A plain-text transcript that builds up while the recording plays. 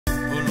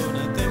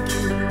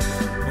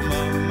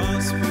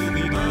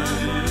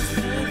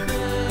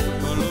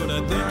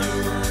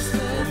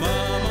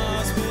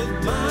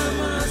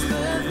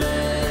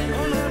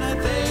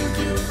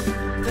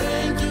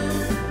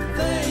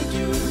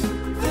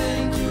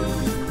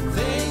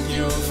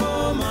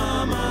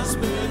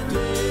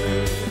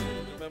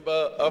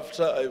Remember,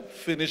 after I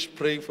finish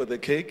praying for the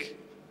cake,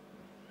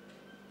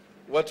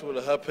 what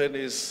will happen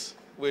is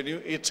when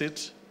you eat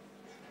it,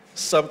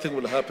 something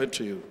will happen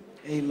to you.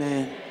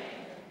 Amen.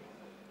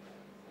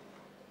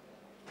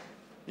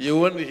 You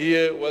won't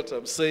hear what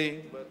I'm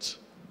saying, but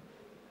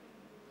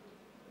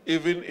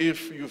even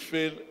if you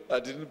feel I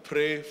didn't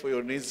pray for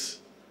your needs,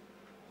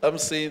 I'm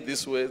saying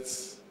these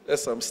words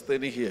as I'm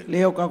standing here.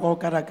 Leo ka go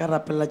kara kara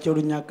pela tšeo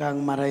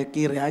nyakang mara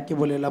ke re ha ke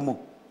bolela mo.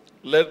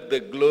 Let the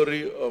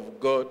glory of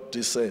God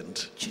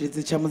descend.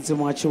 Tšhelete tša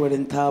Modimo a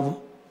tšewele nthabo.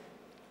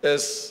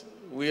 As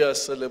we are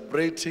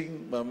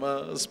celebrating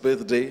Mama's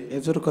birthday,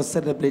 As we go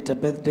celebrate a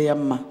birthday ya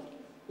mma.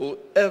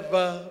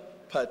 whoever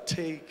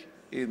partake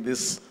in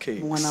this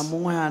cake, Mongwe na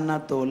mongwe a na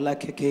tola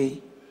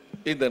keke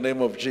in the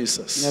name of ya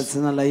Jesus,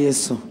 dzina la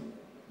Yesu.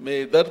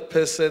 may that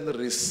person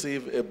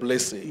receive a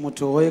blessing.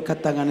 Motho hoyo ka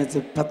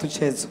tanganetse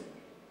phathušetšo.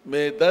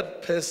 May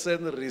that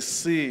person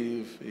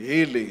receive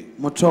healing.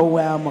 Motho o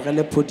a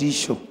amogele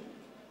phodišo.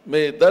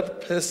 May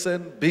that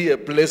person be a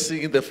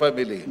blessing in the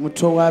family.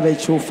 Motho o a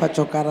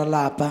betšofatšo ka ra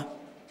lapa.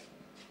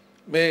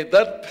 May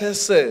that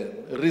person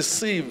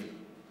receive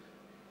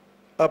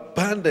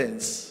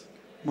abundance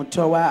Motho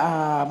o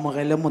a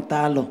amogele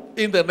motalo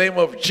in the name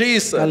of ka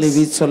Jesus.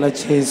 lebitso la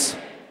Jesu.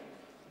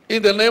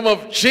 In the name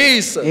of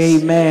Jesus.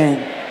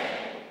 Amen.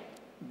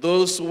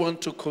 Those who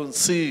want to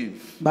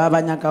conceive, Ba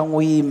ba nyakang go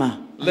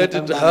ima. let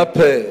it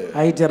happen.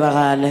 Ha e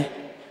diragale.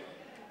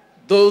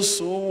 Those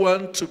who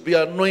want to be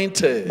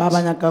anointed, Ba ba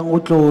nyakang go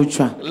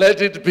tlotšwa.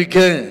 let it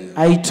begin.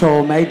 Ha e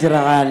thome, ha e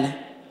diragale.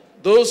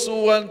 Those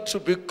who want to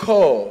be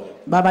called,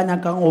 Ba ba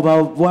nyakang go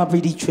ba boa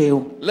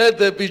biditšweo. let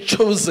them be Le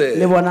chosen.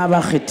 bona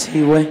ba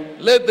kgethiwe.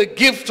 Let the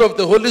gift of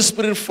the Holy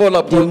Spirit fall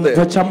upon Dimpho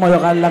them. tša moyo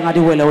ga langa di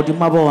wela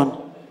godimo a bona.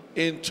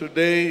 In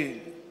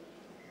today,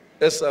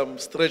 as I'm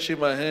stretching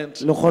my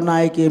hand, Le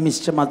gona ke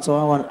emisitše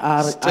matsogo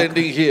a gore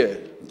standing here,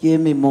 ke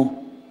eme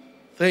mo.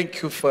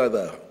 thank you,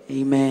 Father,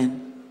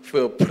 Amen. for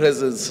your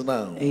presence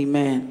now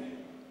Amen.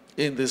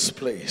 in this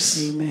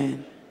place.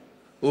 Amen.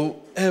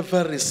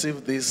 Whoever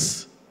received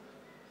this,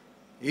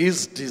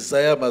 his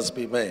desire must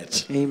be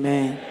met.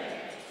 Amen.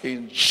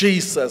 In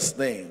Jesus'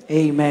 name.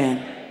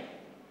 Amen.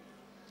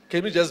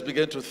 Can you just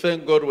begin to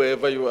thank God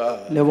wherever you are?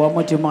 Le boa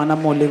Modimo ana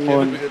mo Can you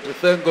lengone. begin to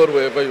thank God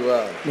wherever you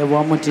are? Le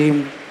boa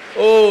Modimo.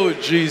 Oh,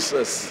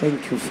 Jesus.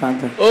 Thank you,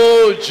 Father.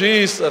 Oh,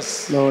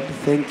 Jesus. Lord,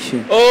 thank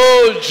you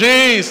Oh,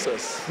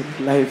 Jesus. for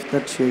the life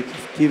that you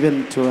have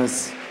given to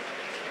us.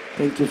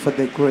 Thank you for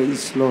the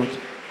grace, Lord.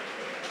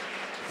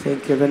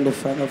 Thank you, Heavenly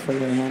Father, for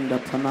your hand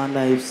upon our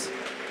lives.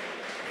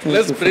 Thank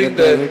Let's you for bring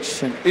the the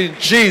direction. in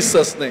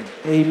Jesus' name.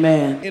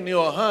 Amen. In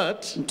your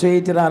heart, Ntho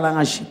e diragalang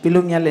a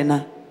šipelong ya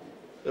lena,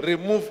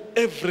 remove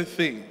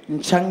everything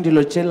ntšhang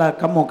dilo tšela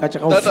ka moka tša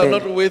that are kaofela.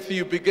 not with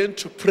you. Begin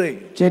to pray.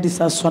 Tše di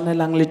sa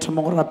swanelang le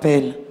thomo go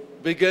rapela.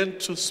 Begin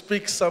to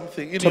speak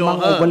something in your Thomang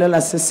go heart.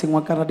 bolela se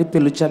sengwe ka ra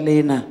dipelo tša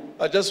lena.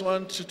 I just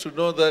want you to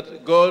know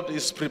that God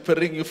is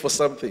preparing you for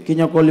something. Ke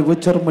nyako le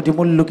botse gore Modimo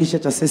o le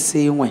lokišetša se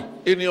sengwe.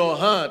 In your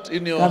heart,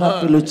 in your Ka ra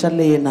heart, pelo tša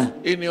lena.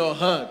 in your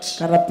heart.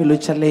 Ka ra pelo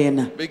tša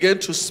lena. Begin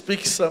to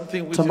speak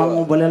something with Thomang your go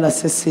heart. bolela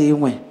se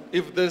sengwe.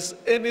 If there's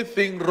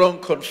anything wrong,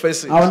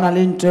 confess Ha o it. na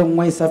le ntho e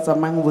nngwe e sa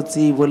tsamayang botse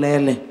e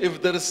bolele.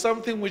 If there is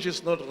something which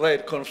is not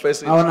right,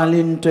 confess Ha o it. na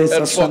le ntho e sa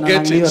And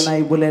forget swanelang le it. yona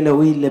e bolele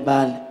o e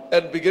lebale.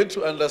 And begin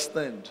to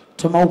understand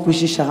Thoma o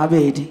kwešiša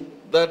gabedi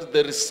that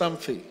there is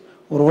something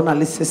gore go na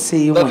le se that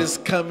sengwe is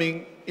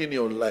coming in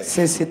your life.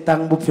 se se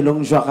tang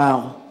bophelong jwa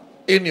gago.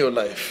 In your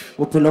life.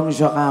 Bophelong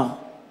jwa gago.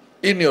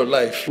 In your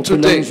life.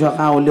 Bophelong Today. jwa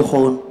gago le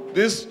kgono.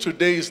 This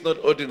today is not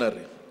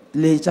ordinary.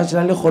 Letšatši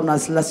la le kgono a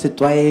se la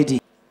setwaedi.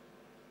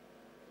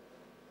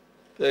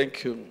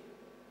 Thank you.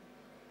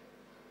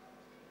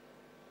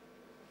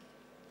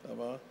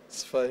 Mama,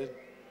 it's fine.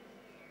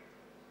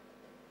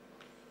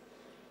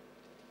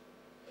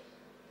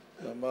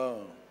 Mama.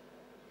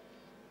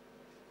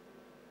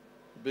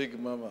 Big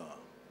Mama.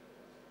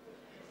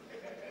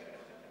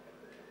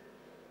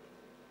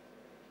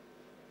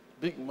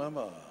 Big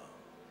Mama.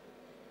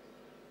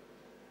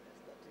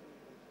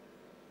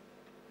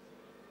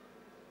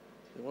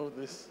 Remove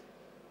this.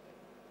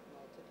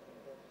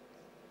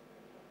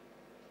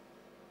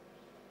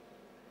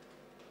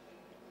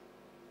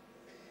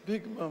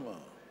 Big Mama.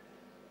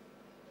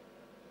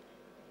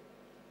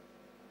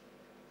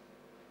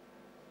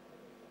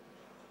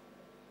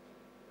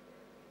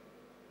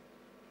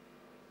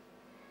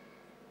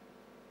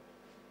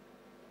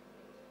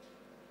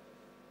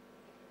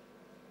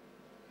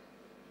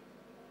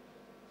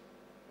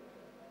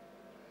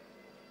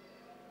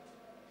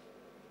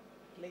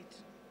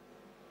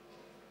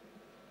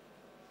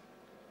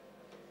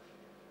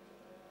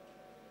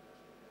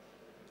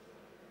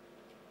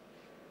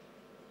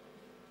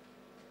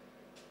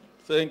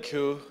 Thank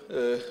you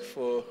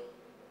for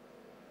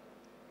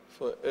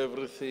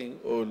everything,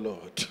 oh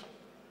Lord.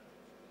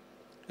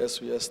 As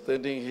we are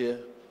standing here,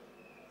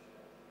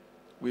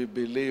 we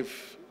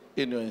believe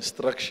in your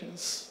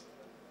instructions.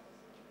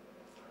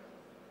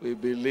 We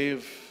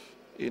believe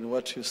in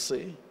what you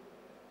say.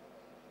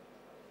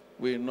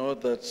 we know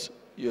that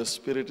your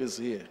spirit is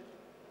here.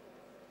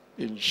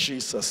 In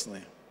Jesus'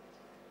 name.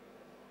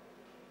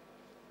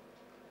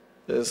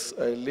 As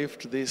I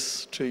lift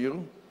this to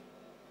you,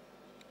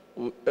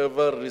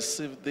 whoever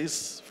received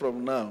this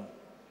from now,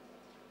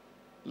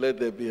 let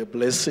there be a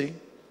blessing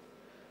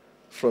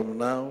from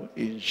now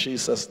in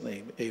Jesus'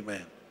 name.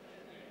 Amen.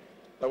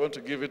 I want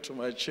to give it to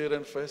my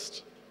children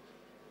first.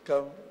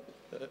 Come,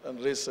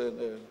 Andres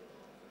and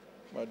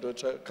my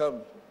daughter,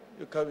 come.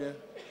 You come here.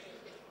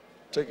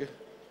 Take it.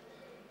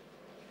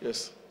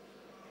 Yes.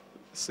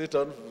 Sit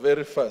down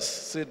very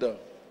fast. Sit down.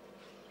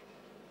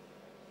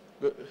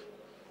 Good.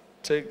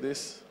 Take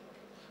this.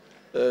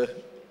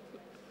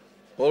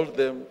 Hold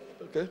them,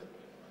 okay?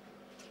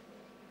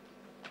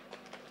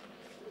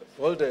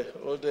 Hold there,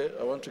 hold there.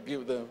 I want to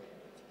give them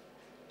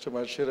to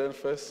my children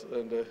first.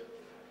 And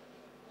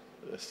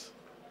yes,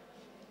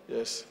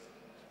 yes.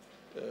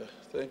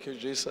 Thank you,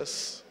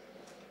 Jesus.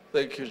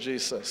 Thank you,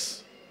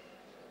 Jesus.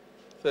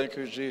 Thank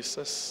you,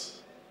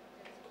 Jesus.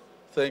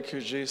 Thank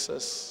you,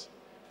 Jesus.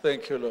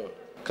 Thank you, Lord.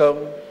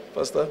 Come,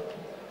 Pastor.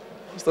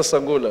 Pastor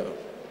Sangula.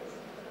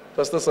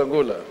 Pastor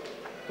Sangula.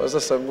 Pastor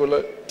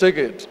Sangula. Take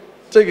it.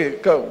 Take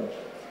it. Come.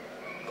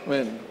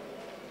 Amen.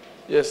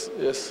 Yes,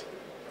 yes.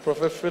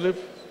 Prophet Philip.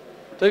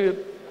 Take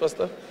it,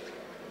 Pastor.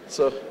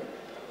 So,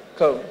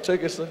 come.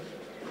 Take it, sir.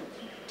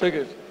 Take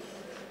it.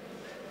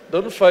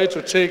 Don't fight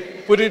to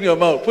take. Put it in your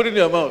mouth. Put it in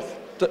your mouth.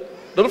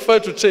 Don't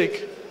fight to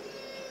take.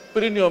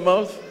 Put it in your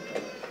mouth.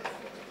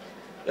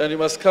 And you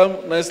must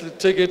come nicely.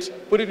 Take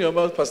it. Put it in your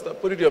mouth, Pastor.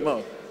 Put it in your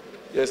mouth.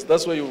 Yes,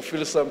 that's where you will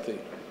feel something.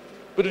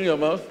 Put it in your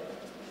mouth.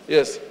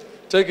 Yes.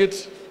 Take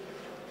it.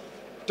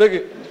 Take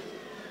it.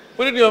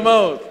 Put it in your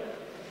mouth.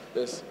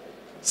 Yes.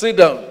 Sit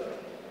down.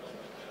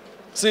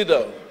 Sit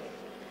down.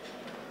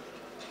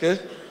 Okay?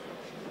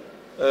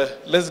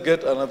 Let's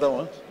get another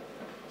one.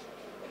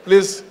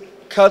 Please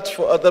cut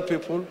for other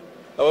people.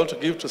 I want to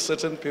give to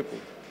certain people.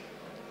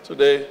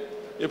 Today,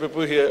 you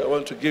people here, I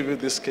want to give you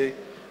this cake.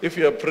 If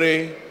you are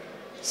praying,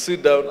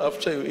 sit down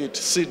after you eat.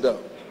 Sit down.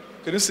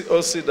 Can you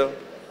all sit down?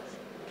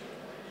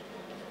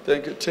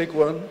 Thank you. Take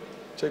one.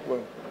 Take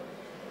one.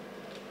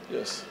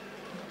 Yes.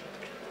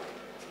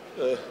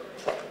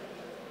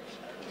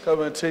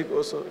 Come and take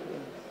also.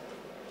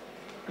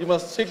 You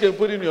must take and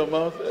put in your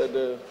mouth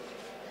and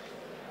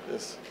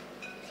yes.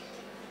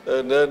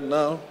 And then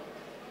now,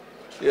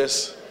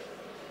 yes,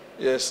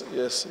 yes,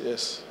 yes,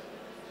 yes.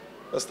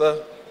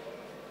 Pastor,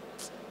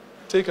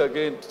 take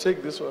again.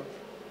 Take this one.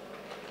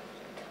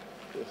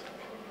 Yes.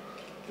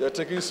 You are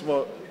taking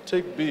small.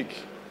 Take big.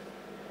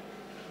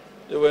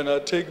 When I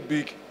take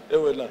big,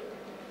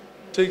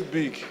 take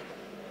big.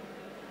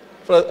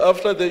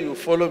 After that, you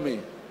follow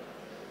me.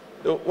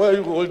 Why are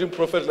you holding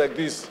prophet like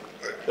this?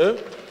 Eh?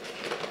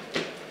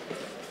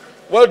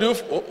 Why do you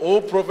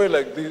hold prophet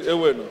like this?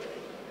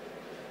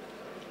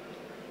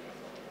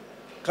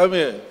 Come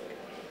here.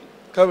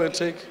 Come and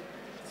take.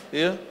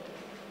 Here.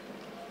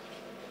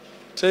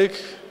 Take.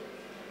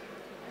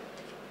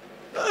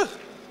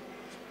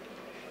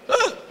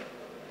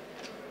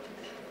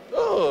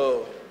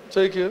 Oh,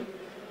 take it.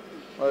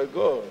 My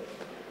God.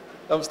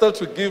 I'm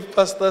starting to give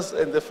pastors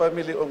and the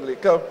family only.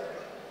 Come.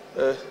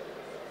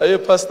 Are you a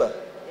pastor?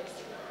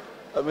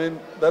 I mean,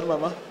 that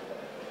mama.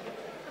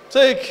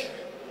 Take.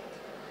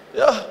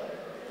 Yeah.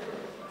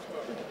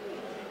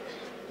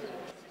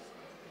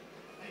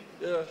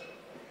 Yeah.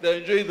 They're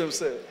enjoying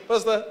themselves.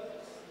 Pastor,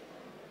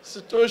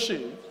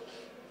 Satoshi.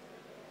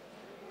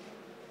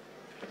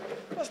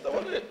 Pastor,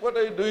 what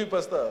are you doing,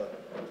 Pastor?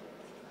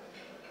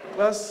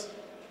 Class?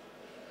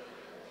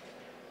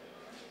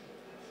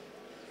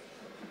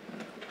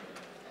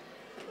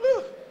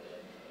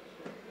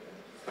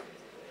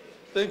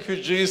 Thank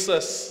you,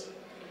 Jesus.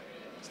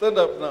 Stand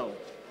up now.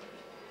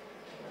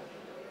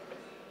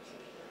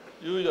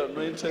 You are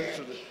anointed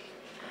today.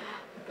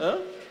 Huh?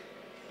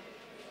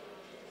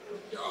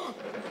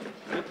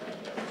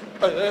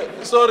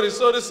 Sorry,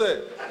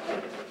 sir.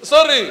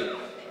 Sorry.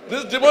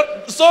 This demon,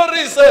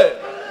 sorry, sir.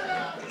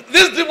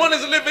 This demon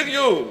is leaving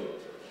you.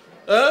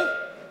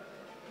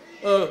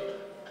 Huh?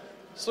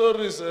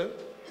 Sorry, sir.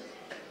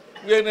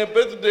 We are in a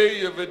birthday,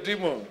 you have a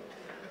demon.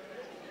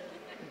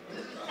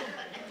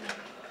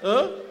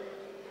 Huh?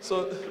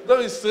 So that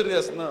is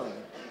serious now.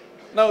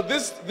 Now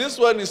this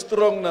one is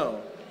strong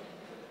now.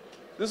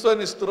 This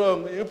one is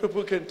strong. You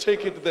people can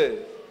take it there.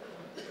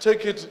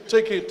 Take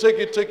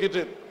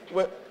it.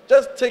 Well,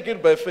 just take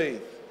it by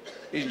faith.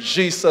 In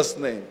Jesus'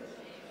 name.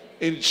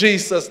 In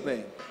Jesus'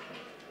 name.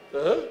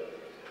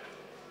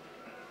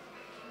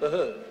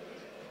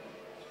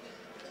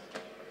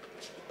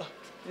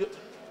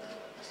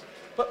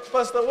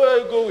 Pastor, where are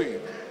you going?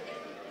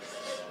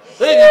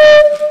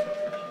 Hey!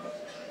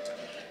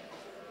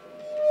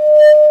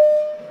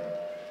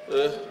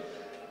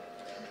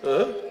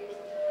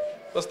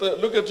 Pastor,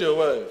 look at your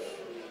wife.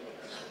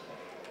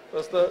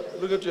 Pastor,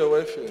 look at your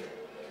wife here.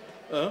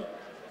 Huh?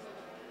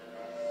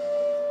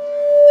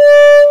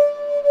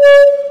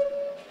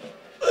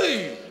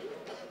 Hey!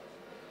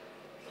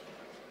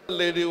 The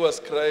lady was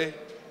crying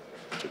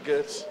to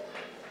get.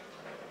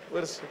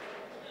 Where is she?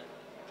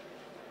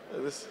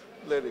 This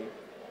lady.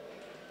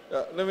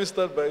 Yeah, let me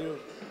start by you.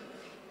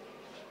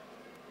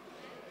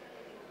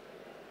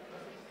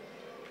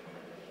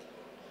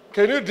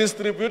 Can you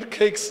distribute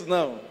cakes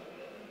now?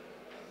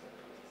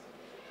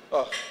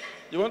 Oh,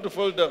 you want to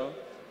fall down?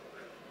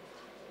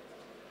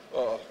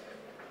 Oh,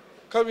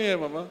 come here,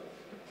 Mama.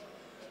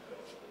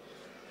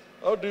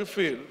 How do you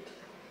feel?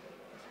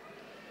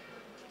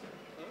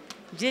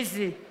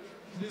 Jizzy.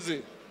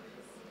 Dizzy.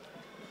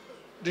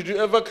 Did you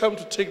ever come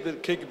to take the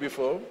cake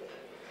before?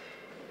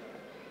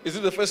 Is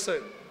it the first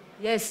time?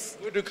 Yes,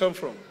 Where do you come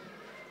from?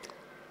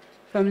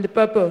 from the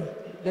purple.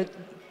 The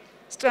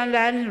strand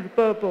line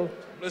purple.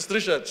 Let's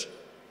Richard.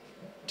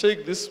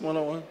 Take this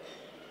smaller one.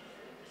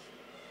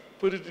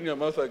 Put it in your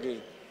mouth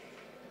again.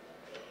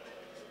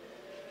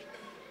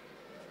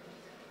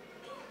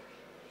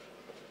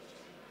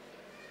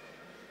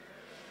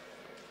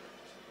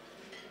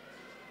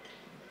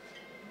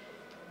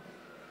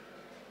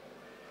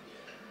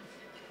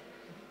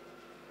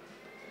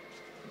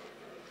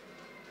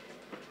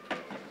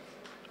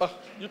 Ah,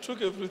 you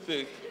took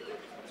everything.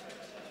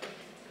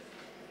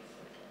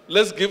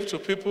 Let's give to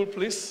people,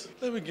 please.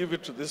 Let me give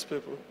it to these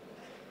people.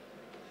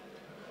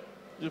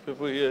 You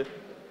people here,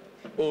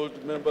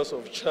 old members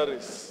of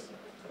Charis.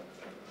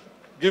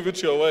 Give it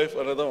to your wife,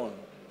 another one.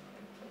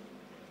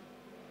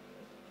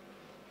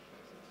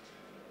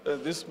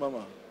 And this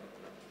mama.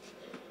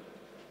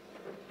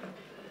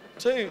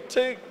 Take.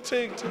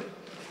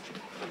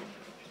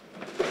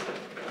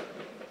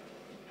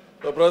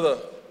 My brother.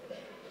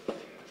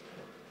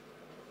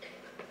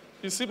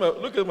 You see,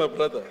 look at my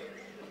brother.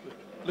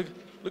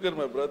 Look at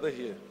my brother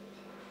here.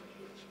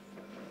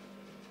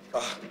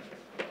 Ah,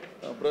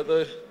 my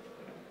brother.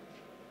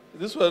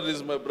 This one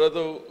is my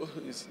brother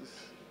who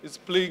is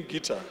playing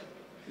guitar.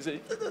 He said,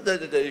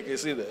 you can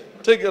see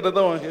that. Take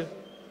another one here.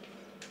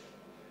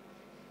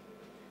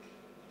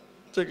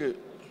 Take it.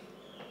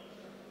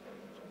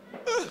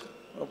 Ah,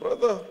 my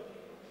brother.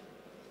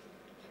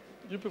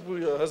 You people,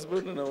 your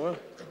husband and a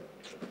wife.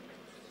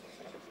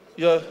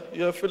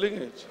 You're feeling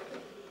it.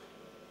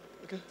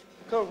 Okay,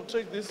 come,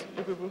 take this,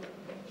 you people.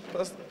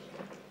 Pass.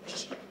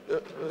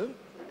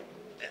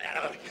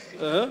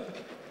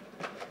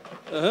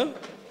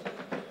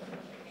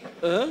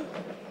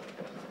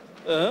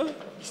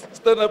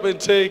 Stand up and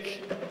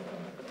take.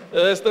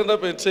 Stand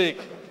up and take.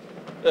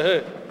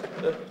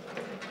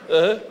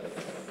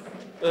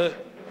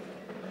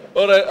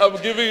 All right, I'm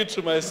giving it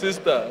to my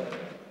sister.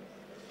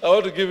 I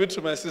want to give it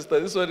to my sister.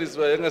 This one is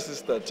my younger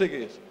sister. Take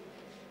it.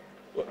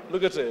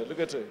 Look at her. Look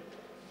at her.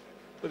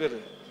 Look at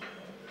her.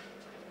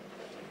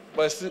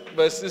 My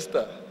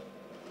sister.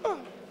 Ah,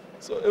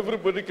 so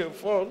everybody can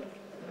fall.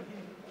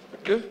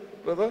 Okay,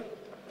 brother?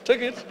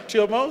 Take it to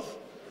your mouth.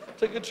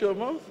 Take it to your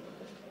mouth.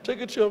 Take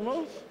it to your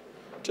mouth.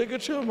 Take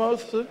it to your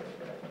mouth, sir.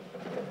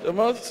 Your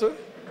mouth, sir.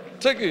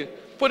 Take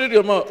it. Put it in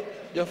your mouth.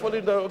 You're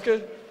falling down,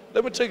 okay?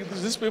 Let me take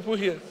these people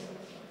here.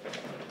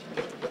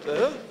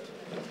 Let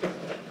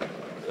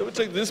me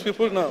take these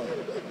people now.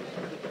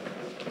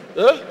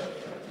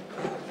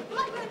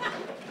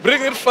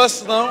 Bring it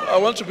fast now. I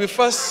want to be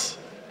fast.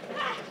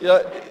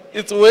 Yeah,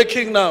 it's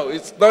working now.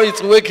 It's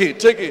working.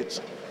 Take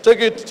it. Take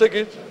it. Take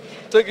it.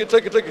 Take it.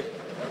 Take it. Take it.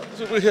 These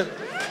people here.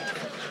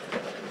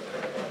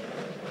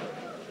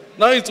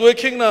 Now it's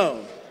working now.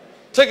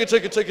 Take it.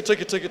 Take it. Take it.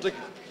 Take it. Take it. Take it.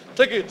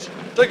 Take it.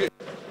 Take it.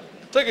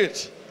 Take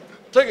it.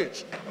 Take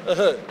it.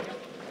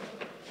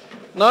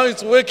 Now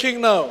it's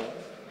working now.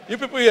 You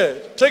people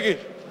here, take it.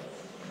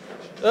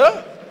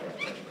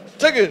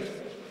 Take it.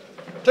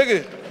 Take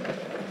it.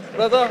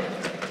 Brother.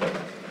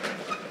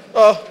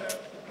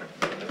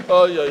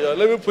 Oh, yeah.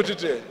 Let me put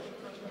it here.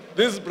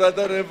 This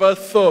brother never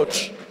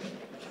thought.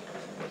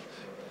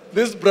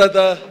 This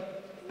brother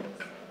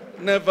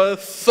never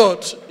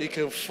thought he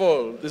can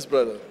fall. This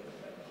brother.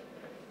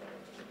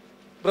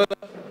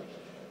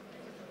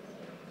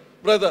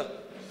 Brother,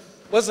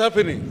 what's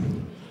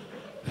happening?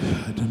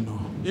 I don't know.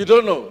 You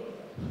don't know?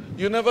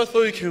 You never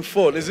thought you can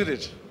fall, isn't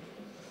it?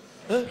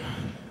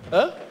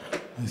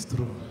 It's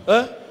true.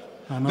 Huh?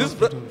 I never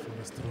thought I would fall.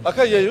 It's true. I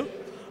can't hear you.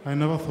 I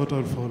never thought I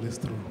would fall. It's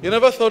true. You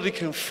never thought he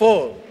can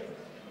fall.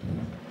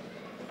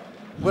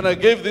 When I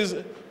gave this,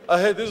 I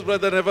heard this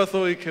brother never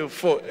thought he can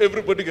fall.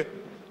 Everybody can.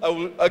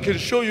 I can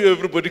show you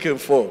everybody can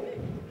fall.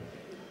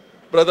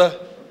 Brother,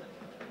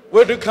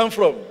 where do you come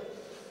from?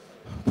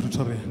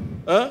 Pretoria.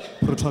 Huh?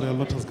 Pretoria,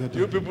 Lord has guided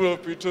You people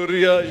of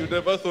Pretoria, you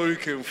never thought you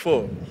can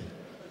fall.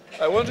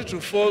 I want you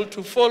to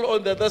fall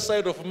on the other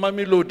side of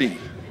Mami Lodi.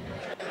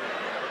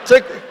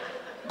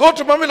 Go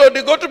to Mami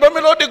Lodi, go to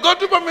Mami Lodi, go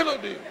to Mami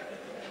Lodi.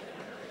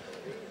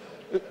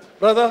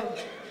 Brother,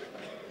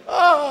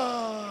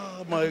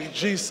 my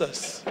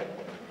Jesus.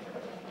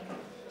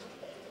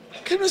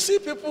 Can you see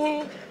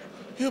people,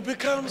 you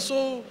become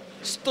so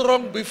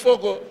strong before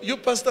God. You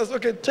pastors,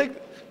 okay, take,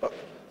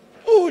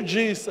 oh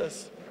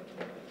Jesus.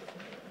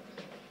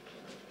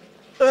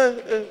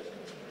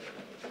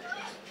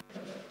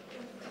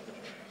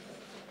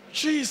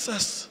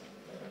 Jesus.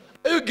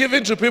 Are you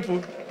giving to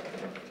people?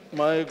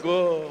 My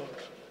God.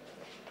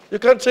 You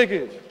can't take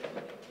it.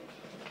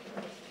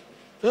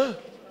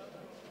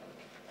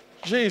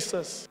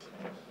 Jesus.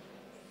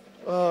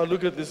 Ah,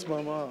 look at this,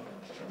 Mama.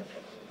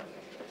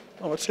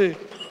 Mama, take.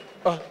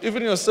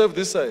 Even yourself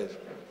this side.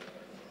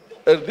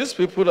 And these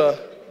people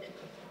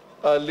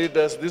are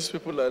leaders. These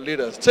people are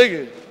leaders. Take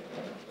it.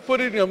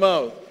 Put it in your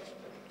mouth.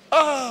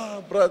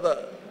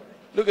 Brother.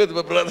 Look at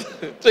my brother.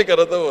 Take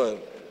another one.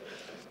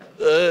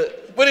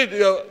 Put it in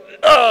your...